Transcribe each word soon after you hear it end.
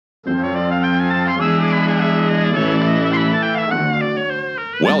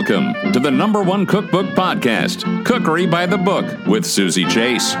Welcome to the #1 cookbook podcast, Cookery by the Book, with Susie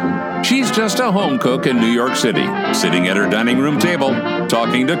Chase. She's just a home cook in New York City, sitting at her dining room table,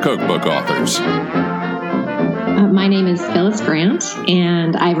 talking to cookbook authors. My name is Phyllis Grant,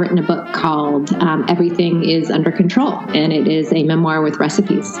 and I've written a book called Everything is Under Control, and it is a memoir with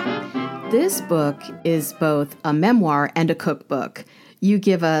recipes. This book is both a memoir and a cookbook. You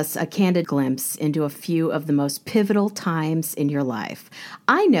give us a candid glimpse into a few of the most pivotal times in your life.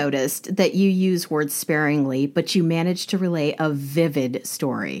 I noticed that you use words sparingly, but you managed to relay a vivid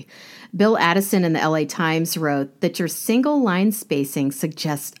story. Bill Addison in the LA Times wrote that your single line spacing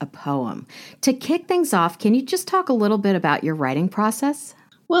suggests a poem. To kick things off, can you just talk a little bit about your writing process?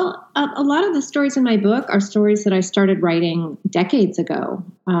 Well, a lot of the stories in my book are stories that I started writing decades ago.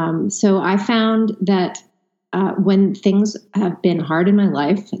 So I found that when things have been hard in my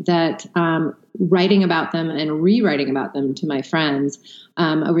life, that writing about them and rewriting about them to my friends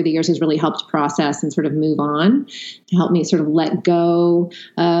over the years has really helped process and sort of move on, to help me sort of let go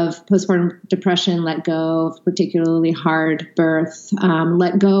of postpartum depression, let go of particularly hard birth,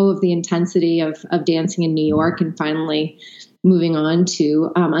 let go of the intensity of dancing in New York, and finally moving on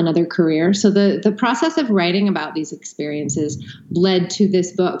to another career. So the process of writing about these experiences led to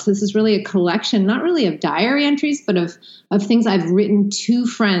this book. So this is really a collection, not really of diary entries, but of things I've written to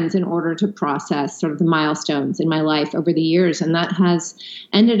friends in order to process sort of the milestones in my life over the years. And that has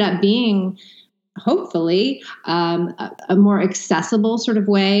ended up being, hopefully, a more accessible sort of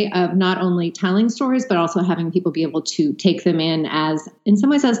way of not only telling stories, but also having people be able to take them in some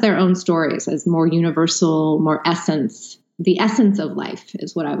ways, as their own stories, as more universal, more essence. The essence of life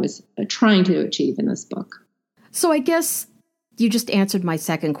is what I was trying to achieve in this book. So I guess you just answered my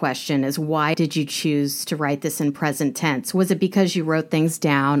second question, is why did you choose to write this in present tense? Was it because you wrote things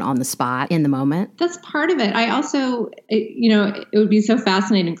down on the spot in the moment? That's part of it. I also, it would be so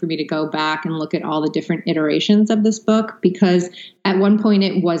fascinating for me to go back and look at all the different iterations of this book, because at one point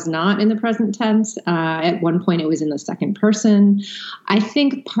it was not in the present tense. At one point it was in the second person. I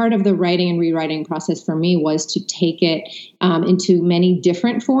think part of the writing and rewriting process for me was to take it into many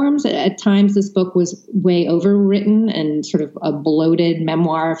different forms. At times this book was way overwritten and sort of a bloated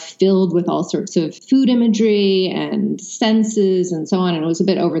memoir filled with all sorts of food imagery and senses and so on. And it was a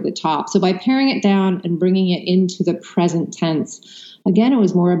bit over the top. So by paring it down and bringing it into the present tense, again, it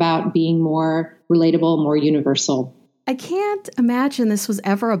was more about being more relatable, more universal. I can't imagine this was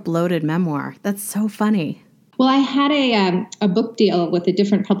ever a bloated memoir. That's so funny. Well, I had a book deal with a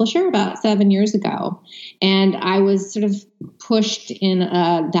different publisher about 7 years ago, and I was sort of pushed in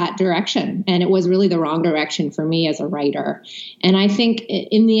that direction, and it was really the wrong direction for me as a writer. And I think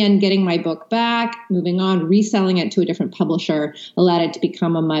in the end, getting my book back, moving on, reselling it to a different publisher allowed it to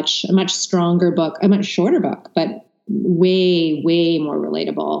become a much stronger book, a much shorter book, but way, way more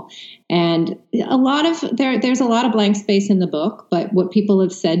relatable. And there's a lot of blank space in the book, but what people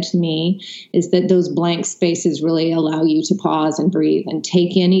have said to me is that those blank spaces really allow you to pause and breathe and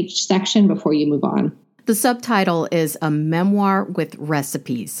take in each section before you move on. The subtitle is A Memoir with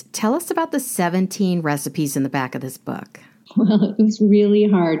Recipes. Tell us about the 17 recipes in the back of this book. Well, it was really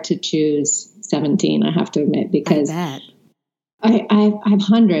hard to choose 17, I have to admit, because I bet. I have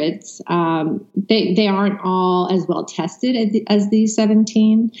hundreds. They aren't all as well tested as these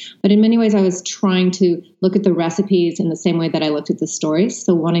 17, but in many ways I was trying to look at the recipes in the same way that I looked at the stories.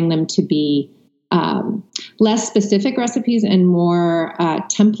 So wanting them to be less specific recipes and more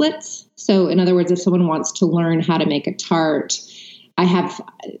templates. So in other words, if someone wants to learn how to make a tart, I have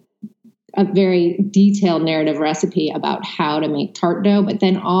a very detailed narrative recipe about how to make tart dough, but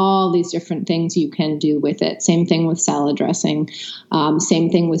then all these different things you can do with it. Same thing with salad dressing, same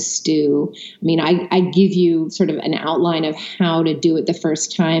thing with stew. I mean, I give you sort of an outline of how to do it the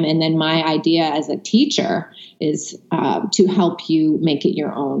first time. And then my idea as a teacher is to help you make it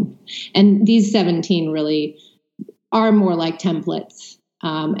your own. And these 17 really are more like templates.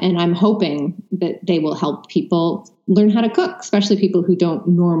 And I'm hoping that they will help people learn how to cook, especially people who don't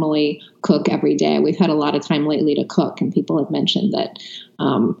normally cook every day. We've had a lot of time lately to cook, and people have mentioned that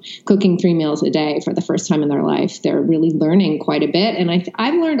cooking 3 meals a day for the first time in their life, they're really learning quite a bit. And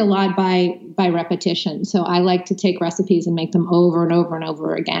I've learned a lot by repetition. So I like to take recipes and make them over and over and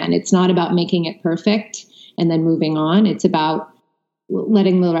over again. It's not about making it perfect and then moving on. It's about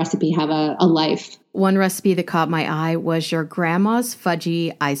letting the recipe have a life. One recipe that caught my eye was your grandma's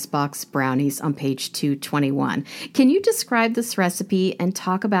fudgy icebox brownies on page 221. Can you describe this recipe and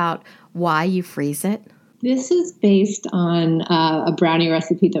talk about why you freeze it? This is based on a brownie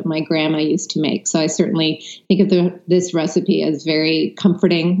recipe that my grandma used to make. So I certainly think of this recipe as very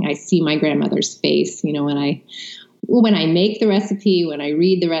comforting. I see my grandmother's face, when I when I make the recipe, when I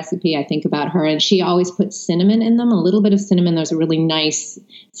read the recipe, I think about her, and she always puts cinnamon in them, a little bit of cinnamon. There's a really nice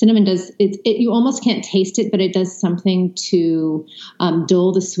cinnamon does it. You almost can't taste it, but it does something to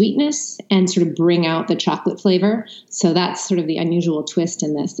dull the sweetness and sort of bring out the chocolate flavor. So that's sort of the unusual twist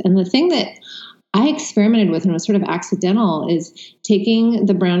in this. And the thing that I experimented with and was sort of accidental is taking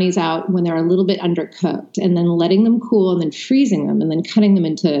the brownies out when they're a little bit undercooked and then letting them cool and then freezing them and then cutting them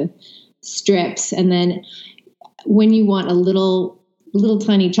into strips. And then when you want a little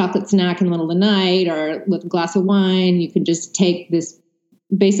tiny chocolate snack in the middle of the night or with a glass of wine, you can just take this.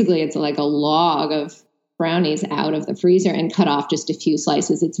 Basically, it's like a log of brownies out of the freezer and cut off just a few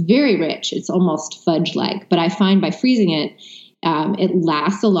slices. It's very rich. It's almost fudge-like. But I find by freezing it, it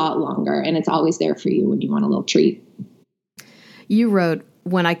lasts a lot longer, and it's always there for you when you want a little treat. You wrote,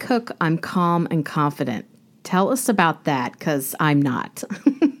 "When I cook, I'm calm and confident." Tell us about that, because I'm not.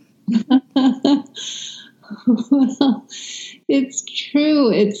 Well, it's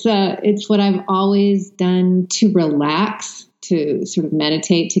true. It's what I've always done to relax, to sort of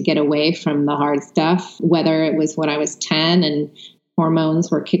meditate, to get away from the hard stuff, whether it was when I was 10 and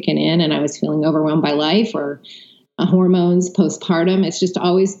hormones were kicking in and I was feeling overwhelmed by life, or hormones postpartum. It's just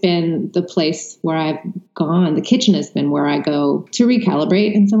always been the place where I've gone. The kitchen has been where I go to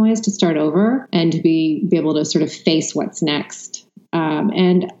recalibrate in some ways, to start over and to be able to sort of face what's next.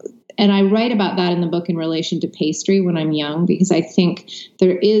 And I write about that in the book in relation to pastry when I'm young, because I think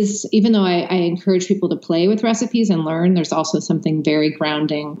there is, even though I encourage people to play with recipes and learn, there's also something very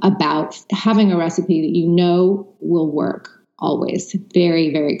grounding about having a recipe that you know will work always.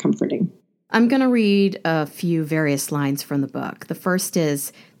 Very, very comforting. I'm going to read a few various lines from the book. The first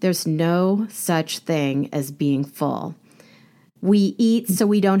is, "There's no such thing as being full. We eat so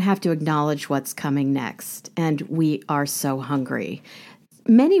we don't have to acknowledge what's coming next, and we are so hungry."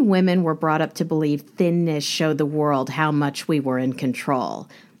 Many women were brought up to believe thinness showed the world how much we were in control.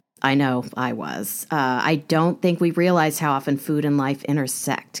 I know I was. I don't think we realize how often food and life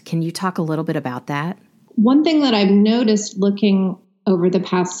intersect. Can you talk a little bit about that? One thing that I've noticed looking over the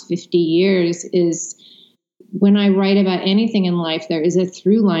past 50 years is when I write about anything in life, there is a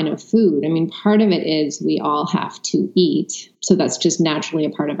through line of food. I mean, part of it is we all have to eat. So that's just naturally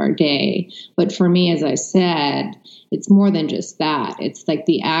a part of our day. But for me, as I said, it's more than just that. It's like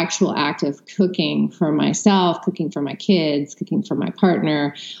the actual act of cooking for myself, cooking for my kids, cooking for my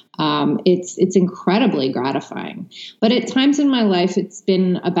partner. It's incredibly gratifying. But at times in my life, it's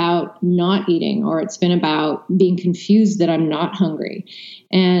been about not eating, or it's been about being confused that I'm not hungry.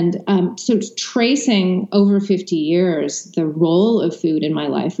 And so tracing over 50 years, the role of food in my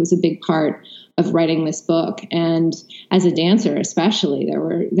life was a big part of writing this book. And as a dancer, especially,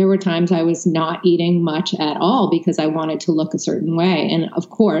 there were times I was not eating much at all because I wanted to look a certain way. And of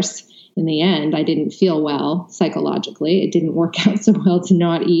course, in the end, I didn't feel well psychologically. It didn't work out so well to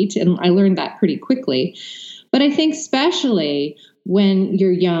not eat. And I learned that pretty quickly. But I think especially when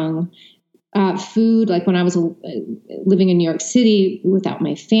you're young, food, like when I was living in New York City without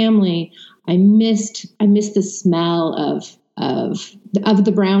my family, I missed the smell of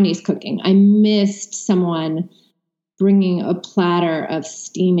the brownies cooking. I missed someone bringing a platter of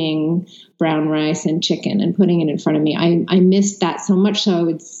steaming brown rice and chicken and putting it in front of me. I missed that so much. So I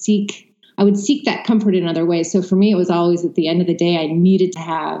would seek that comfort in other ways. So for me, it was always at the end of the day, I needed to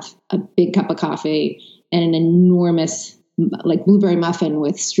have a big cup of coffee and an enormous like blueberry muffin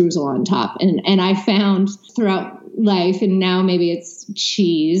with streusel on top. And I found throughout life, and now maybe it's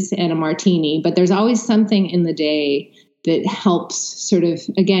cheese and a martini, but there's always something in the day that helps sort of,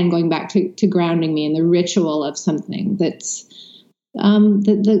 again, going back to grounding me in the ritual of something that's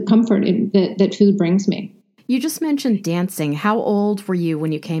the comfort that food brings me. You just mentioned dancing. How old were you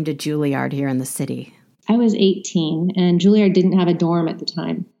when you came to Juilliard here in the city? I was 18, and Juilliard didn't have a dorm at the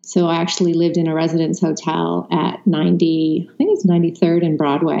time. So I actually lived in a residence hotel at 93rd and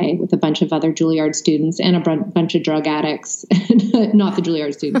Broadway with a bunch of other Juilliard students and a bunch of drug addicts. Not the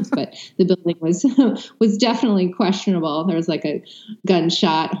Juilliard students, but the building was definitely questionable. There was like a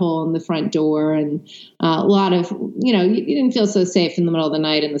gunshot hole in the front door, and a lot of, you didn't feel so safe in the middle of the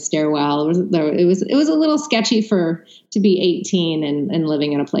night in the stairwell. It was a little sketchy to be 18 and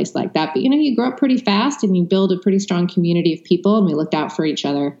living in a place like that. But, you grow up pretty fast and you build a pretty strong community of people, and we looked out for each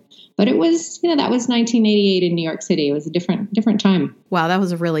other. But it was, that was 1988 in New York City. It was a different time. Wow, that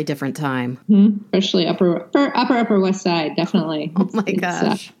was a really different time. Mm-hmm. Especially Upper West Side, definitely. Oh my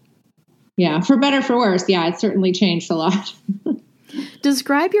gosh. Yeah, for better, for worse. Yeah, it certainly changed a lot.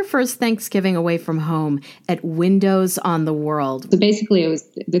 Describe your first Thanksgiving away from home at Windows on the World. So basically, it was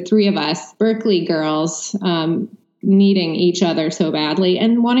the three of us, Berkeley girls, needing each other so badly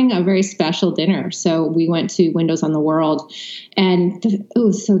and wanting a very special dinner. So we went to Windows on the World, and it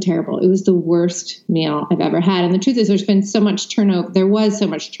was so terrible. It was the worst meal I've ever had. And the truth is, there's been so much turnover. There was so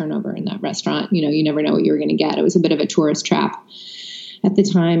much turnover in that restaurant. You never know what you were going to get. It was a bit of a tourist trap at the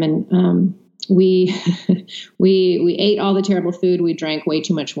time. And we ate all the terrible food. We drank way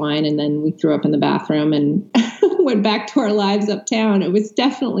too much wine, and then we threw up in the bathroom and went back to our lives uptown. It was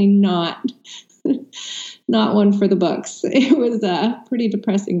definitely not one for the books. It was a pretty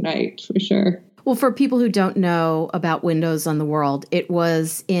depressing night for sure. Well, for people who don't know about Windows on the World, it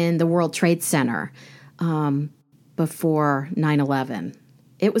was in the World Trade Center before 9/11.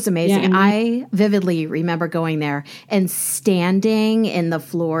 It was amazing. Yeah, I vividly remember going there and standing in the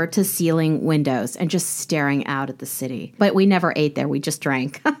floor to ceiling windows and just staring out at the city. But we never ate there. We just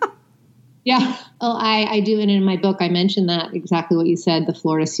drank. Yeah. Well, I do. And in my book, I mentioned that exactly what you said, the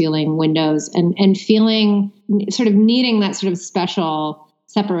floor to ceiling windows and feeling sort of needing that sort of special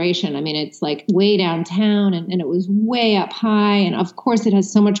separation. I mean, it's like way downtown and it was way up high. And of course it has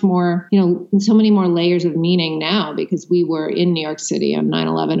so much more, so many more layers of meaning now because we were in New York City on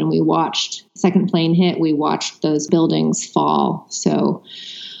 9/11 and we watched second plane hit. We watched those buildings fall. So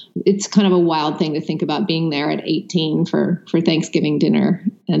it's kind of a wild thing to think about being there at 18 for Thanksgiving dinner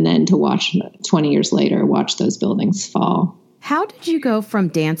and then to watch 20 years later, watch those buildings fall. How did you go from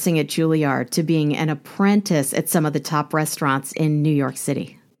dancing at Juilliard to being an apprentice at some of the top restaurants in New York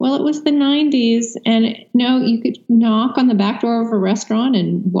City? Well, it was the 90s, and you could knock on the back door of a restaurant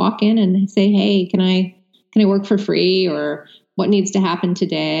and walk in and say, "Hey, can I work for free?" or "What needs to happen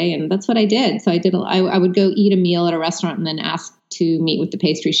today?" And that's what I did. So I would go eat a meal at a restaurant and then ask to meet with the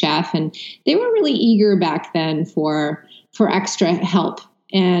pastry chef, and they were really eager back then for extra help.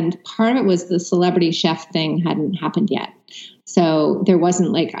 And part of it was the celebrity chef thing hadn't happened yet. So there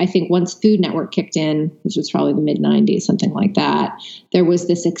wasn't I think once Food Network kicked in, which was probably the mid-90s, something like that, there was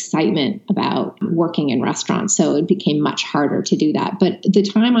this excitement about working in restaurants. So it became much harder to do that. But the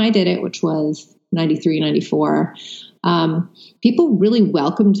time I did it, which was 93, 94, people really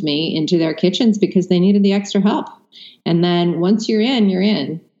welcomed me into their kitchens because they needed the extra help. And then once you're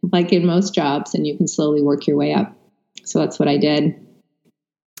in, like in most jobs, and you can slowly work your way up. So that's what I did.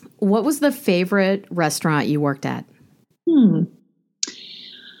 What was the favorite restaurant you worked at?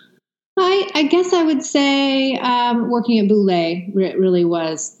 I guess I would say working at Boulé really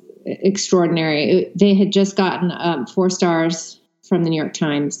was extraordinary. They had just gotten 4 stars from the New York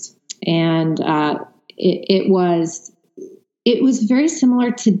Times, and it was very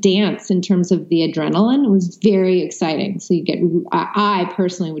similar to dance in terms of the adrenaline. It was very exciting. So I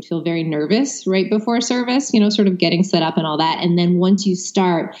personally would feel very nervous right before service, sort of getting set up and all that. And then once you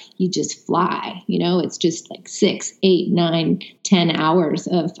start, you just fly, it's just like 6, 8, 9, 10 hours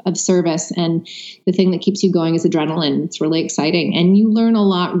of service. And the thing that keeps you going is adrenaline. It's really exciting. And you learn a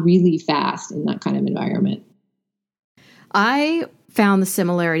lot really fast in that kind of environment. I found the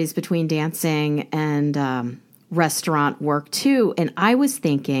similarities between dancing and, restaurant work too. And I was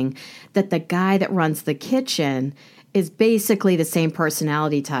thinking that the guy that runs the kitchen is basically the same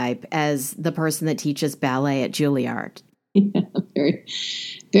personality type as the person that teaches ballet at Juilliard. Yeah, very,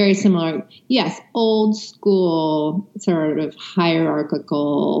 very similar. Yes, old school, sort of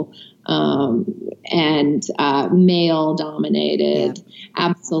hierarchical, and male dominated. Yeah.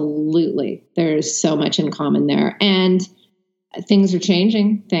 Absolutely. There's so much in common there. And things are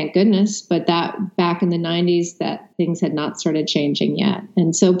changing, thank goodness. But that back in the 90s, that things had not started changing yet.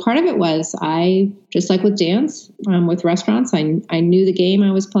 And so part of it was just like with dance, with restaurants, I knew the game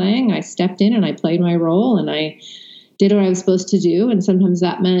I was playing. I stepped in and I played my role and I did what I was supposed to do. And sometimes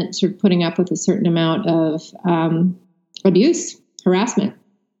that meant sort of putting up with a certain amount of abuse, harassment.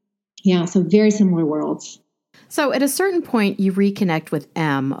 Yeah, so very similar worlds. So at a certain point, you reconnect with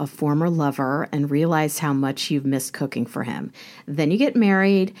M, a former lover, and realize how much you've missed cooking for him. Then you get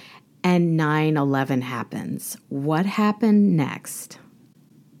married, and 9/11 happens. What happened next?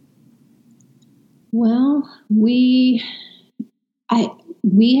 Well, we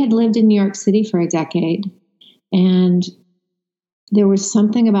had lived in New York City for a decade, and there was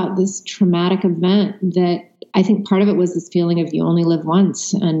something about this traumatic event that I think part of it was this feeling of you only live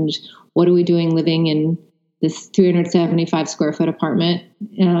once, and what are we doing living in this 375 square foot apartment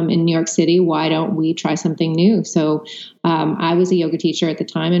in New York City? Why don't we try something new? So I was a yoga teacher at the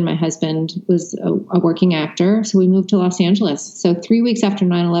time, and my husband was a working actor. So we moved to Los Angeles. So 3 weeks after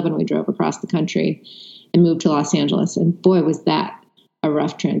 9/11, we drove across the country and moved to Los Angeles. And boy, was that a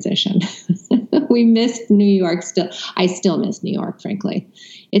rough transition. We missed New York still. I still miss New York, frankly.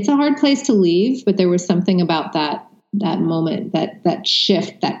 It's a hard place to leave, but there was something about that moment, that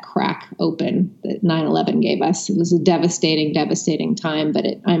shift, that crack open that 9/11 gave us. It was a devastating time, but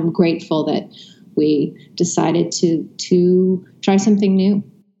I'm grateful that we decided to try something new.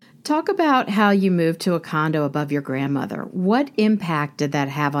 Talk about how you moved to a condo above your grandmother. What impact did that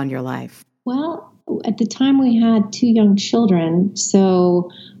have on your life? Well, at the time we had 2 young children, so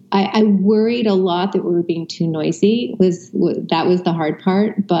I worried a lot that we were being too noisy. That was the hard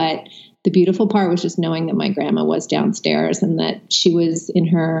part, but the beautiful part was just knowing that my grandma was downstairs and that she was in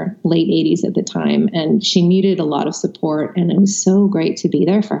her late 80s at the time, and she needed a lot of support, and it was so great to be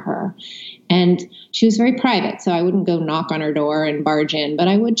there for her. And she was very private, so I wouldn't go knock on her door and barge in, but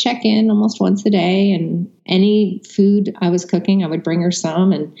I would check in almost once a day, and any food I was cooking, I would bring her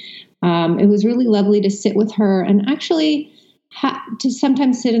some. And it was really lovely to sit with her and actually to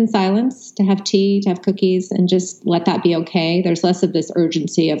sometimes sit in silence, to have tea, to have cookies, and just let that be okay. There's less of this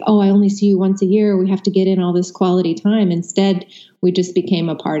urgency of, I only see you once a year, we have to get in all this quality time. Instead, we just became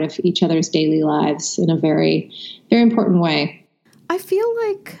a part of each other's daily lives in a very, very important way. I feel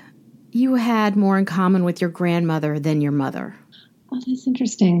like you had more in common with your grandmother than your mother. Oh, that's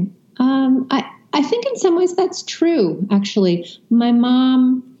interesting. I think in some ways that's true, actually. My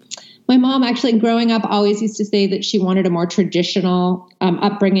mom actually growing up always used to say that she wanted a more traditional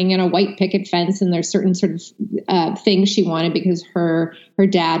upbringing and a white picket fence. And there's certain sort of things she wanted because her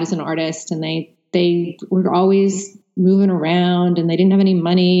dad is an artist, and they were always moving around and they didn't have any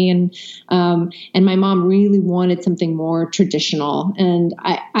money. And my mom really wanted something more traditional. And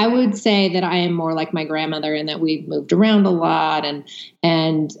I would say that I am more like my grandmother in that we've moved around a lot,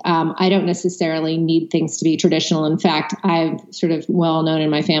 and I don't necessarily need things to be traditional. In fact, I'm sort of well known in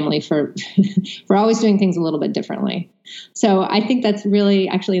my family for always doing things a little bit differently. So I think that's really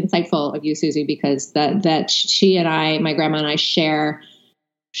actually insightful of you, Susie, because that she and I, my grandma and I, share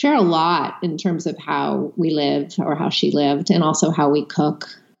a lot in terms of how we live or how she lived, and also how we cook.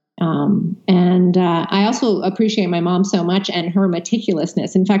 And I also appreciate my mom so much and her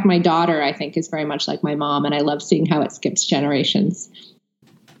meticulousness. In fact, my daughter, I think, is very much like my mom, and I love seeing how it skips generations.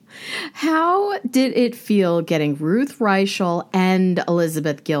 How did it feel getting Ruth Reichl and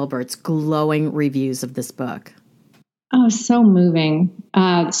Elizabeth Gilbert's glowing reviews of this book? Oh, so moving.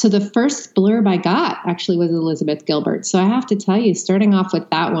 So the first blurb I got actually was Elizabeth Gilbert. So I have to tell you, starting off with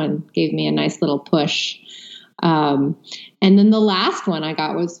that one gave me a nice little push. And then the last one I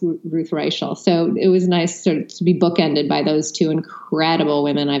got was Ruth Reichl. So it was nice to be bookended by those 2 incredible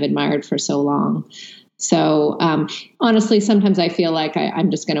women I've admired for so long. So honestly, sometimes I feel like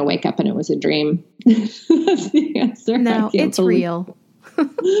I'm just going to wake up and it was a dream. That's the answer. No, it's real.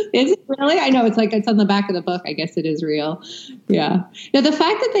 Is it really? I know it's on the back of the book. I guess it is real. Yeah. Now, the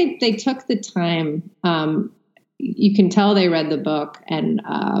fact that they took the time, you can tell they read the book, and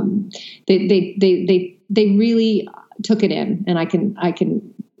they really took it in, and I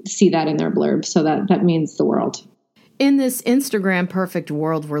can see that in their blurb. So that means the world. In this Instagram perfect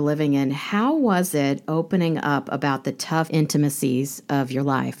world we're living in, how was it opening up about the tough intimacies of your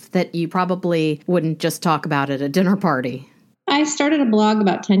life that you probably wouldn't just talk about at a dinner party? I started a blog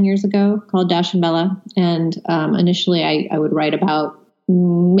about 10 years ago called Dash and Bella. And initially I would write about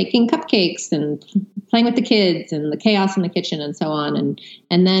making cupcakes and playing with the kids and the chaos in the kitchen and so on.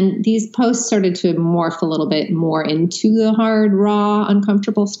 And then these posts started to morph a little bit more into the hard, raw,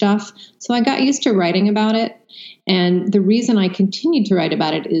 uncomfortable stuff. So I got used to writing about it. And the reason I continued to write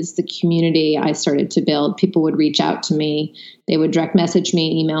about it is the community I started to build. People would reach out to me. They would direct message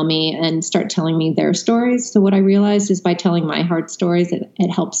me, email me, and start telling me their stories. So what I realized is by telling my hard stories,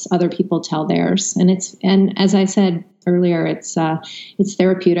 it helps other people tell theirs. And as I said earlier, it's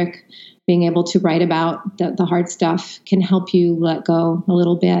therapeutic. Being able to write about the hard stuff can help you let go a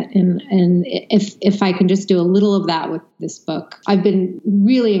little bit. And if I can just do a little of that with this book, I've been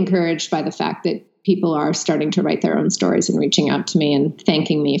really encouraged by the fact that people are starting to write their own stories and reaching out to me and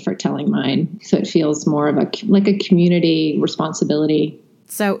thanking me for telling mine. So it feels more of a community responsibility.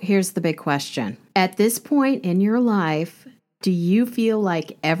 So here's the big question. At this point in your life, do you feel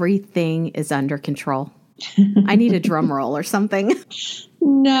like everything is under control? I need a drum roll or something.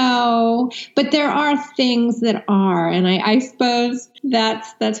 No, but there are things that are, and I suppose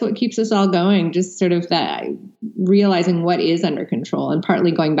that's what keeps us all going. Just sort of that realizing what is under control, and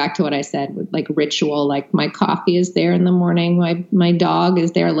partly going back to what I said with like ritual, like my coffee is there in the morning, my dog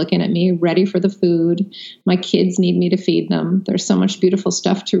is there looking at me, ready for the food. My kids need me to feed them. There's so much beautiful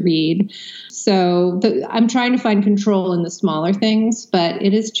stuff to read. So I'm trying to find control in the smaller things, but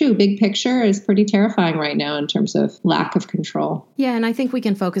it is true. Big picture is pretty terrifying right now in terms of lack of control. Yeah, and I think we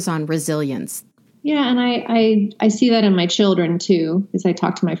can focus on resilience. Yeah, and I see that in my children too, because I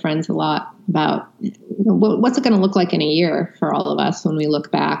talk to my friends a lot about what's it going to look like in a year for all of us when we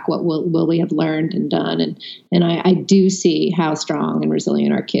look back? What will we have learned and done? And I do see how strong and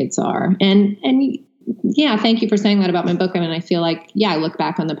resilient our kids are. And yeah, thank you for saying that about my book. I mean, I feel like, I look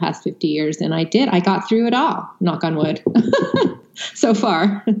back on the past 50 years and I got through it all, knock on wood, so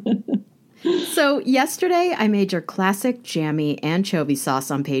far. So yesterday I made your classic jammy anchovy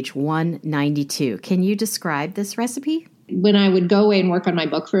sauce on page 192. Can you describe this recipe? When I would go away and work on my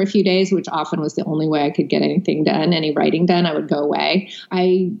book for a few days, which often was the only way I could get anything done, any writing done, I would go away.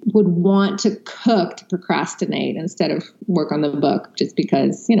 I would want to cook to procrastinate instead of work on the book, just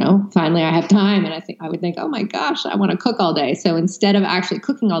because, finally I have time. And I would think, oh my gosh, I want to cook all day. So instead of actually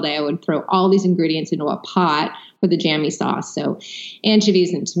cooking all day, I would throw all these ingredients into a pot for the jammy sauce. So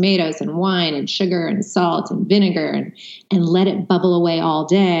anchovies and tomatoes and wine and sugar and salt and vinegar and let it bubble away all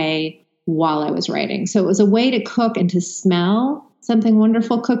day while I was writing. So it was a way to cook and to smell something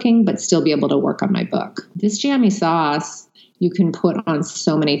wonderful cooking, but still be able to work on my book. This jammy sauce, you can put on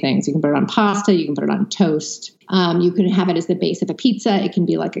so many things. You can put it on pasta. You can put it on toast. You can have it as the base of a pizza. It can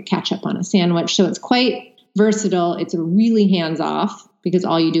be like a ketchup on a sandwich. So it's quite versatile. It's really hands-off because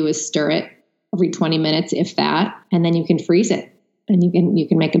all you do is stir it every 20 minutes, if that, and then you can freeze it and you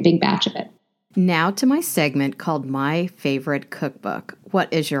can make a big batch of it. Now to my segment called My Favorite Cookbook.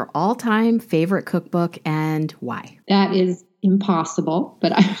 What is your all-time favorite cookbook and why? That is impossible,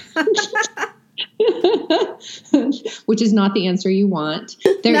 but which is not the answer you want.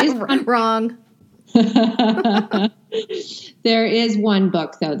 Wrong. There is one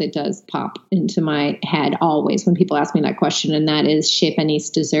book, though, that does pop into my head always when people ask me that question, and that is Chez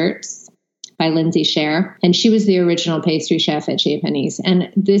Panisse Desserts by Lindsay Scher. And she was the original pastry chef at Chez Panisse.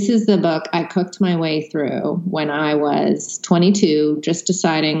 And this is the book I cooked my way through when I was 22, just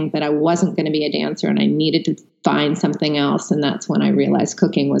deciding that I wasn't going to be a dancer and I needed to find something else. And that's when I realized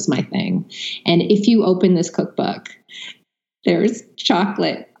cooking was my thing. And if you open this cookbook, there's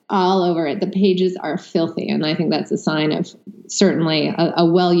chocolate all over it. The pages are filthy. And I think that's a sign of certainly a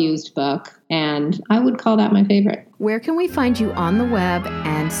well-used book. And I would call that my favorite. Where can we find you on the web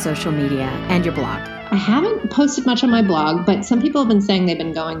and social media and your blog? I haven't posted much on my blog, but some people have been saying they've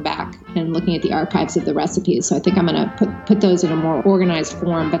been going back and looking at the archives of the recipes. So I think I'm going to put those in a more organized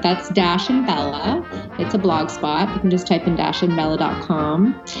form. But that's Dash and Bella. It's a blog spot. You can just type in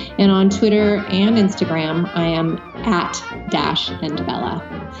dashandbella.com. And on Twitter and Instagram, I am at Dash and Bella.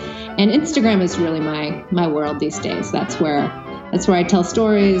 And Instagram is really my world these days. That's where I tell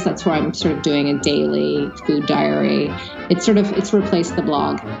stories. That's where I'm sort of doing a daily food diary. It's replaced the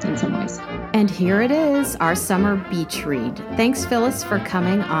blog in some ways. And here it is, our summer beach read. Thanks, Phyllis, for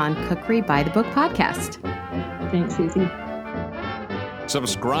coming on Cookery by the Book podcast. Thanks, Susie.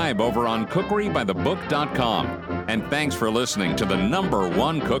 Subscribe over on cookerybythebook.com. And thanks for listening to the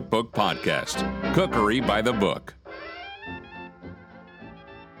 #1 cookbook podcast, Cookery by the Book.